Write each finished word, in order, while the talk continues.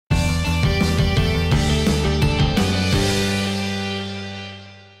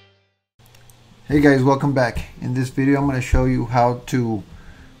Hey guys, welcome back. In this video I'm going to show you how to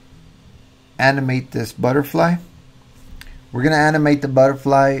animate this butterfly. We're going to animate the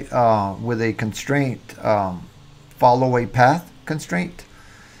butterfly with a constraint, follow a path constraint,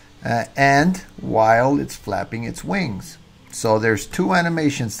 and while it's flapping its wings. So there's two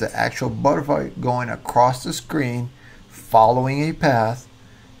animations: the actual butterfly going across the screen following a path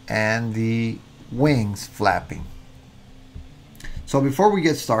and the wings flapping. So before we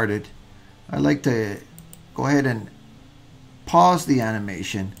get started, I'd like to go ahead and pause the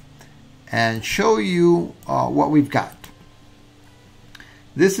animation and show you what we've got.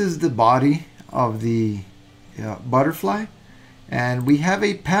 This is the body of the butterfly, and we have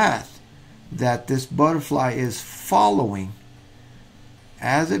a path that this butterfly is following.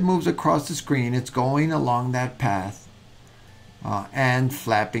 As it moves across the screen, it's going along that path and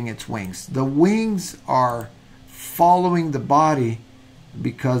flapping its wings. The wings are following the body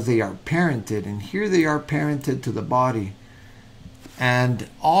because they are parented, and here they are parented to the body. And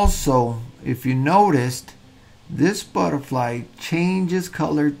also, if you noticed, this butterfly changes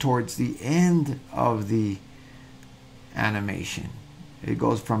color towards the end of the animation. It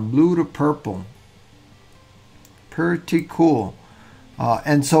goes from blue to purple. Pretty cool.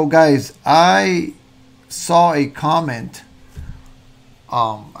 And so guys, I saw a comment.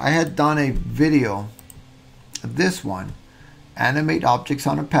 I had done a video, this one, animate objects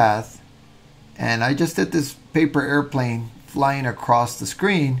on a path, and I just did this paper airplane flying across the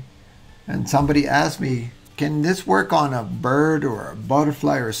screen, and somebody asked me, can this work on a bird or a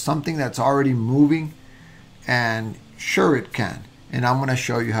butterfly or something that's already moving? And sure it can, and I'm going to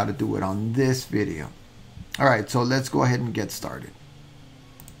show you how to do it on this video. Alright, so let's go ahead and get started.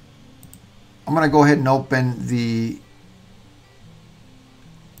 I'm going to go ahead and open the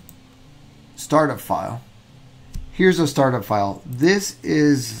startup file. Here's a startup file. This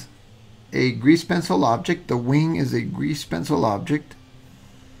is a grease pencil object. The wing is a grease pencil object.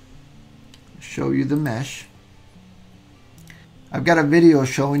 Show you the mesh. I've got a video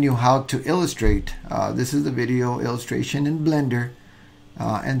showing you how to illustrate. This is the video illustration in Blender.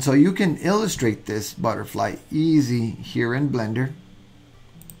 And so you can illustrate this butterfly easy here in Blender.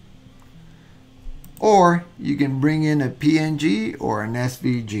 Or you can bring in a PNG or an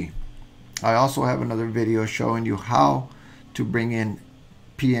SVG. I also have another video showing you how to bring in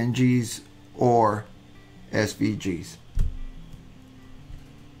PNGs or SVGs.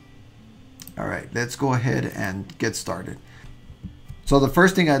 Alright, let's go ahead and get started. So the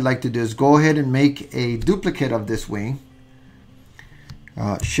first thing I'd like to do is go ahead and make a duplicate of this wing.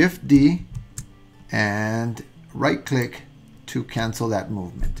 Shift D and right click to cancel that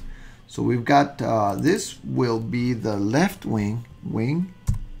movement. So we've got this will be the left wing.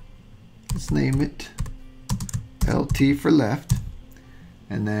 Let's name it LT for left,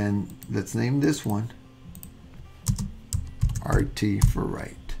 and then let's name this one RT for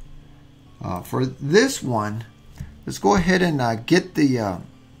right. For this one, let's go ahead and get the I'm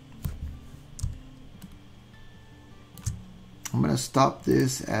going to stop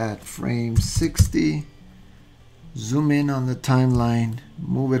this at frame 60, zoom in on the timeline,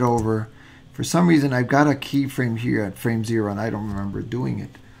 move it over. For some reason I've got a keyframe here at frame 0 and I don't remember doing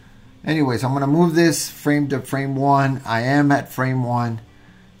it. Anyways, I'm going to move this frame to frame 1. I am at frame 1.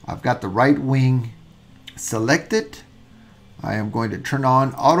 I've got the right wing selected. I am going to turn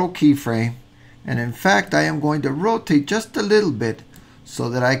on auto keyframe, and in fact I am going to rotate just a little bit so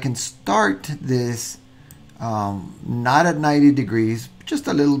that I can start this not at 90 degrees, just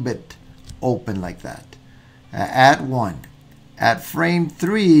a little bit open like that. At 1. At frame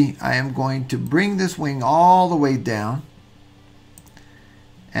 3, I am going to bring this wing all the way down.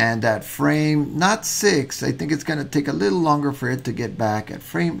 And at frame, not 6, I think it's going to take a little longer for it to get back. At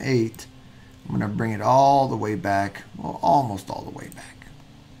frame 8, I'm going to bring it all the way back, well, almost all the way back.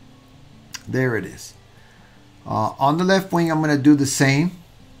 There it is. On the left wing, I'm going to do the same.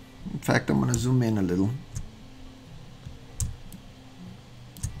 In fact, I'm going to zoom in a little.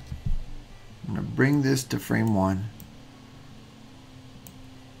 I'm going to bring this to frame 1.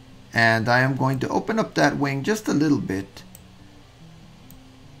 And I am going to open up that wing just a little bit.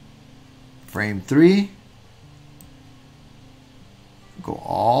 Frame 3, go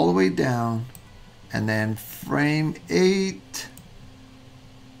all the way down, and then frame 8,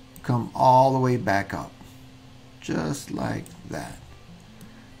 come all the way back up, just like that.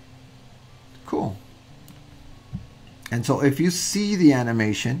 Cool. And so if you see the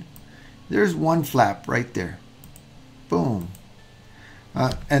animation, there's one flap right there. Boom.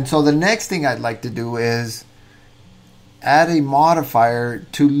 And so the next thing I'd like to do is add a modifier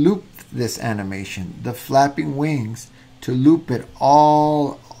to loop this animation, the flapping wings, to loop it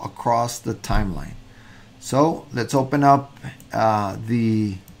all across the timeline. So let's open up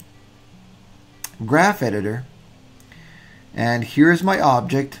the graph editor, and here's my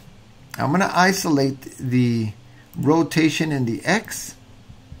object. I'm going to isolate the rotation in the X.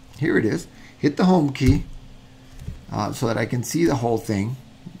 Here it is. Hit the home key so that I can see the whole thing.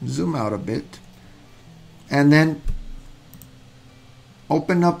 Zoom out a bit, and then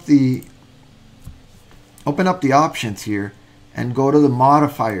open up the options here and go to the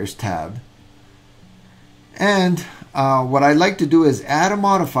modifiers tab. And what I like to do is add a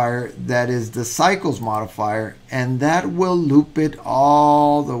modifier that is the cycles modifier, and that will loop it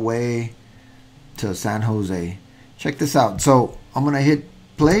all the way to San Jose. Check this out. So I'm going to hit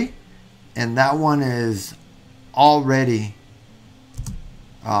play, and that one is already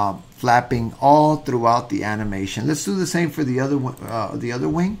flapping all throughout the animation. Let's do the same for the other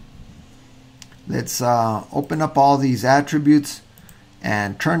wing. Let's open up all these attributes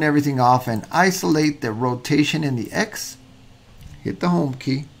and turn everything off and isolate the rotation in the X. Hit the home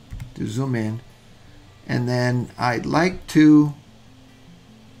key to zoom in, and then I'd like to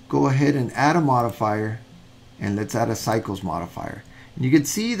go ahead and add a modifier, and let's add a cycles modifier. And you can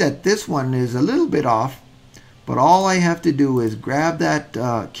see that this one is a little bit off, but all I have to do is grab that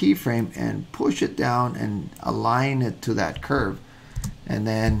keyframe and push it down and align it to that curve, and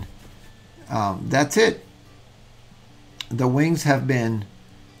then that's it. The wings have been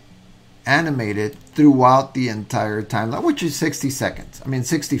animated throughout the entire timeline, which is 60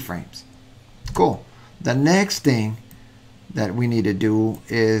 frames. Cool. The next thing that we need to do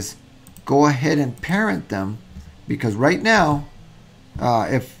is go ahead and parent them, because right now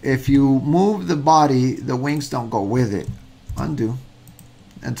if you move the body, the wings don't go with it. Undo.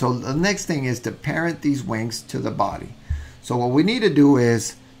 And so the next thing is to parent these wings to the body. So what we need to do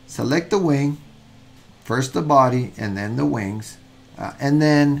is select the wing, first the body, and then the wings, and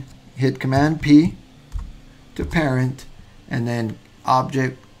then hit Command P to parent, and then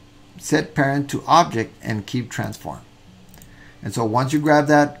object, set parent to object, and keep transform. And so once you grab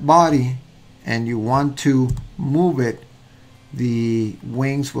that body and you want to move it, the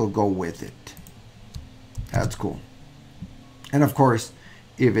wings will go with it. That's cool. And of course,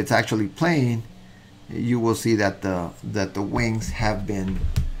 if it's actually playing, you will see that the wings have been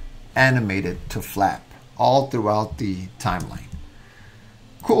animated to flap all throughout the timeline.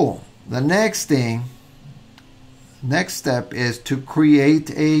 Cool. The next step is to create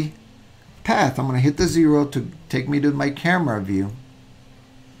a path. I'm going to hit the 0 to take me to my camera view.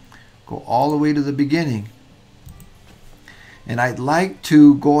 Go all the way to the beginning. And I'd like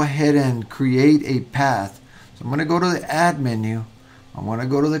to go ahead and create a path. So I'm going to go to the Add menu. I'm going to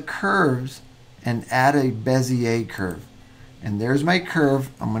go to the Curves and add a Bezier curve. And there's my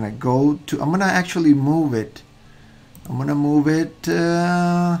curve. I'm going to actually move it. I'm going to move it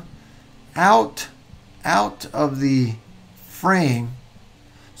out of the frame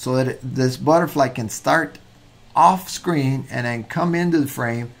so that this butterfly can start off screen and then come into the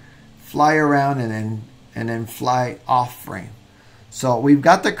frame, fly around, and then fly off frame. So we've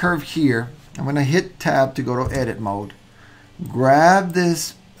got the curve here. I'm going to hit tab to go to edit mode. Grab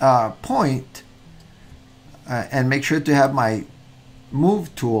this point and make sure to have my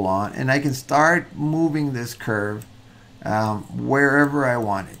move tool on, and I can start moving this curve wherever I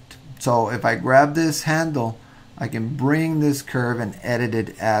want it. So if I grab this handle, I can bring this curve and edit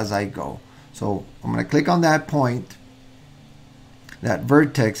it as I go. So I'm going to click on that point, that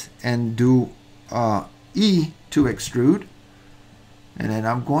vertex, and do E to extrude. And then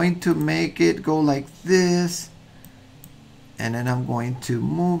I'm going to make it go like this. And then I'm going to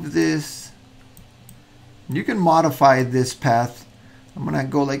move this. You can modify this path. I'm going to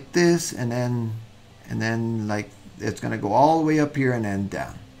go like this, and then like it's going to go all the way up here and then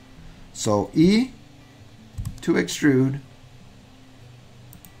down. So E to extrude,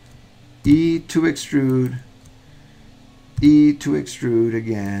 E to extrude, E to extrude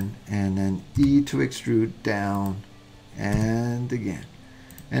again, and then E to extrude down and again.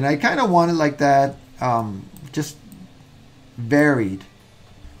 And I kind of want it like that, just varied.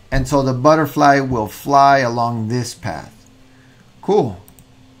 And so the butterfly will fly along this path. Cool.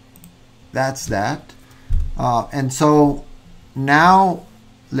 That's that. And so now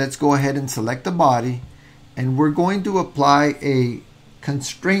let's go ahead and select the body, and we're going to apply a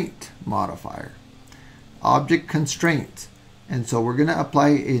constraint modifier, object constraint. And so we're going to apply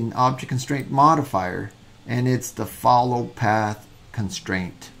an object constraint modifier, and it's the follow path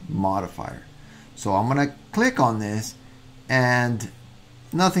constraint modifier. So I'm going to click on this, and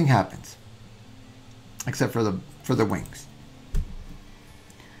nothing happens except for the wings.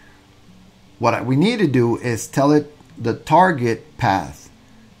 What we need to do is tell it the target path,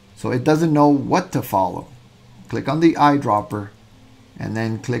 So it doesn't know what to follow. Click on the eyedropper and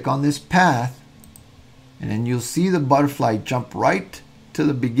then click on this path, and then you'll see the butterfly jump right to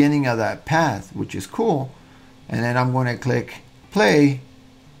the beginning of that path, which is cool. And then I'm going to click play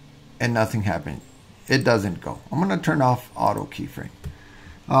and nothing happened. It doesn't go. I'm going to turn off auto keyframe.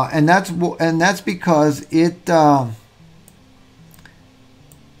 And that's because it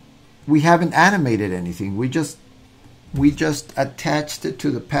we haven't animated anything. We just attached it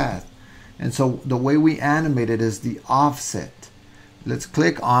to the path. And so the way we animate it is the offset. Let's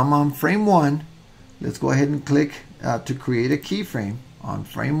click on frame 1. Let's go ahead and click to create a keyframe on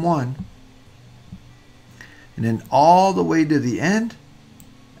frame 1. And then all the way to the end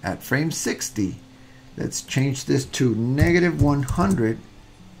at frame 60. Let's change this to -100.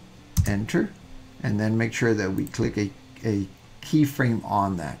 Enter. And then make sure that we click a keyframe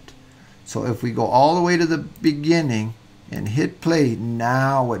on that. So if we go all the way to the beginning and hit play,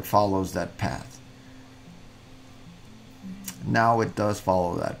 now it follows that path. Now it does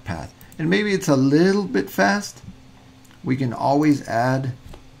follow that path. And maybe it's a little bit fast. We can always add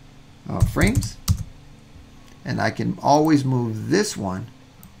frames. And I can always move this one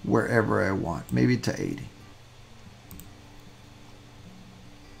wherever I want, maybe to 80.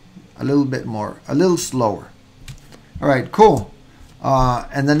 A little bit more, a little slower. All right, cool.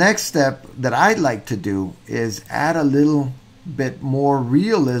 And the next step that I'd like to do is add a little bit more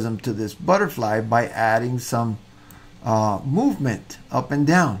realism to this butterfly by adding some movement up and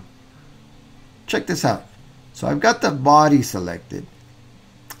down. Check this out. So I've got the body selected.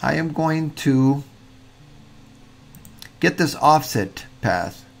 I am going to get this offset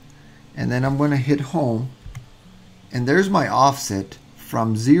path, and then I'm going to hit home, and there's my offset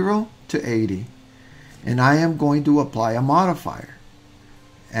from 0 to 80, and I am going to apply a modifier.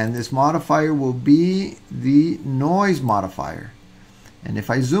 And this modifier will be the noise modifier. And if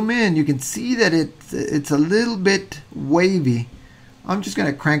I zoom in, you can see that it's a little bit wavy. I'm just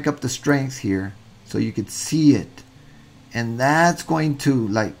going to crank up the strength here so you could see it. And that's going to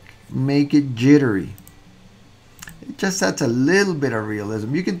like make it jittery. It just adds a little bit of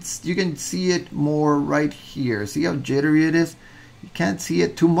realism. You can see it more right here. See how jittery it is? You can't see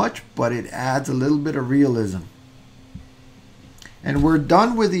it too much, but it adds a little bit of realism. And we're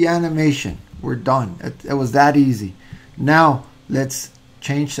done with the animation. We're done. It was that easy. Now let's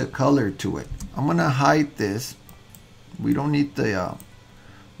change the color to it. I'm gonna hide this. We don't need the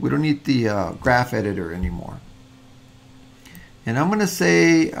graph editor anymore. And I'm gonna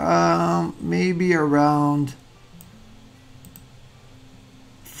say maybe around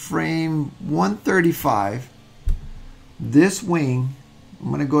frame 135. This wing, I'm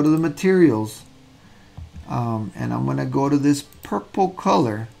gonna go to the materials. And I'm going to go to this purple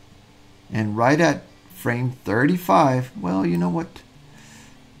color, and right at frame 35, well, you know what,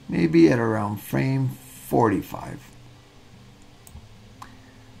 maybe at around frame 45,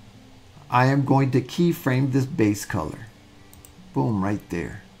 I am going to keyframe this base color. Boom, right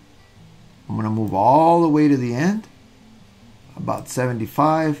there. I'm going to move all the way to the end, about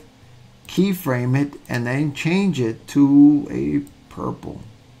 75, keyframe it, and then change it to a purple.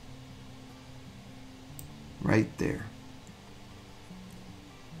 Right there.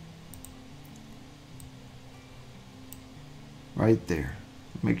 Right there.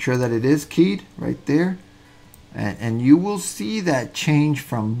 Make sure that it is keyed right there. And you will see that change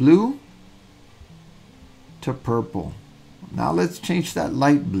from blue to purple. Now let's change that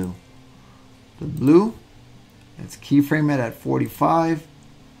light blue. The blue, let's keyframe it at 45.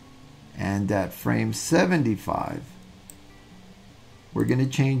 And at frame 75, we're going to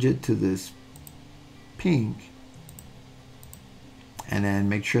change it to this pink, and then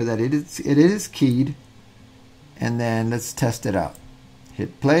make sure that it is keyed, and then let's test it out.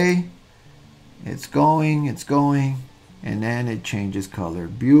 Hit play. It's going, and then it changes color.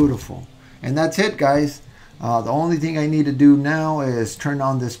 Beautiful. And that's it, guys. The only thing I need to do now is turn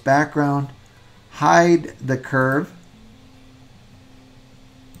on this background, hide the curve,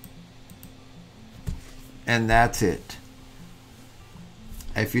 and that's it.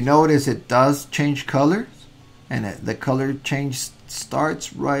 If you notice, it does change colors, and the color change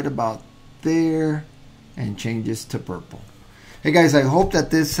starts right about there and changes to purple. Hey guys, I hope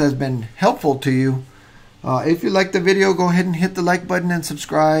that this has been helpful to you. If you like the video, go ahead and hit the like button and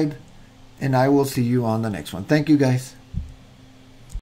subscribe, and I will see you on the next one. Thank you, guys.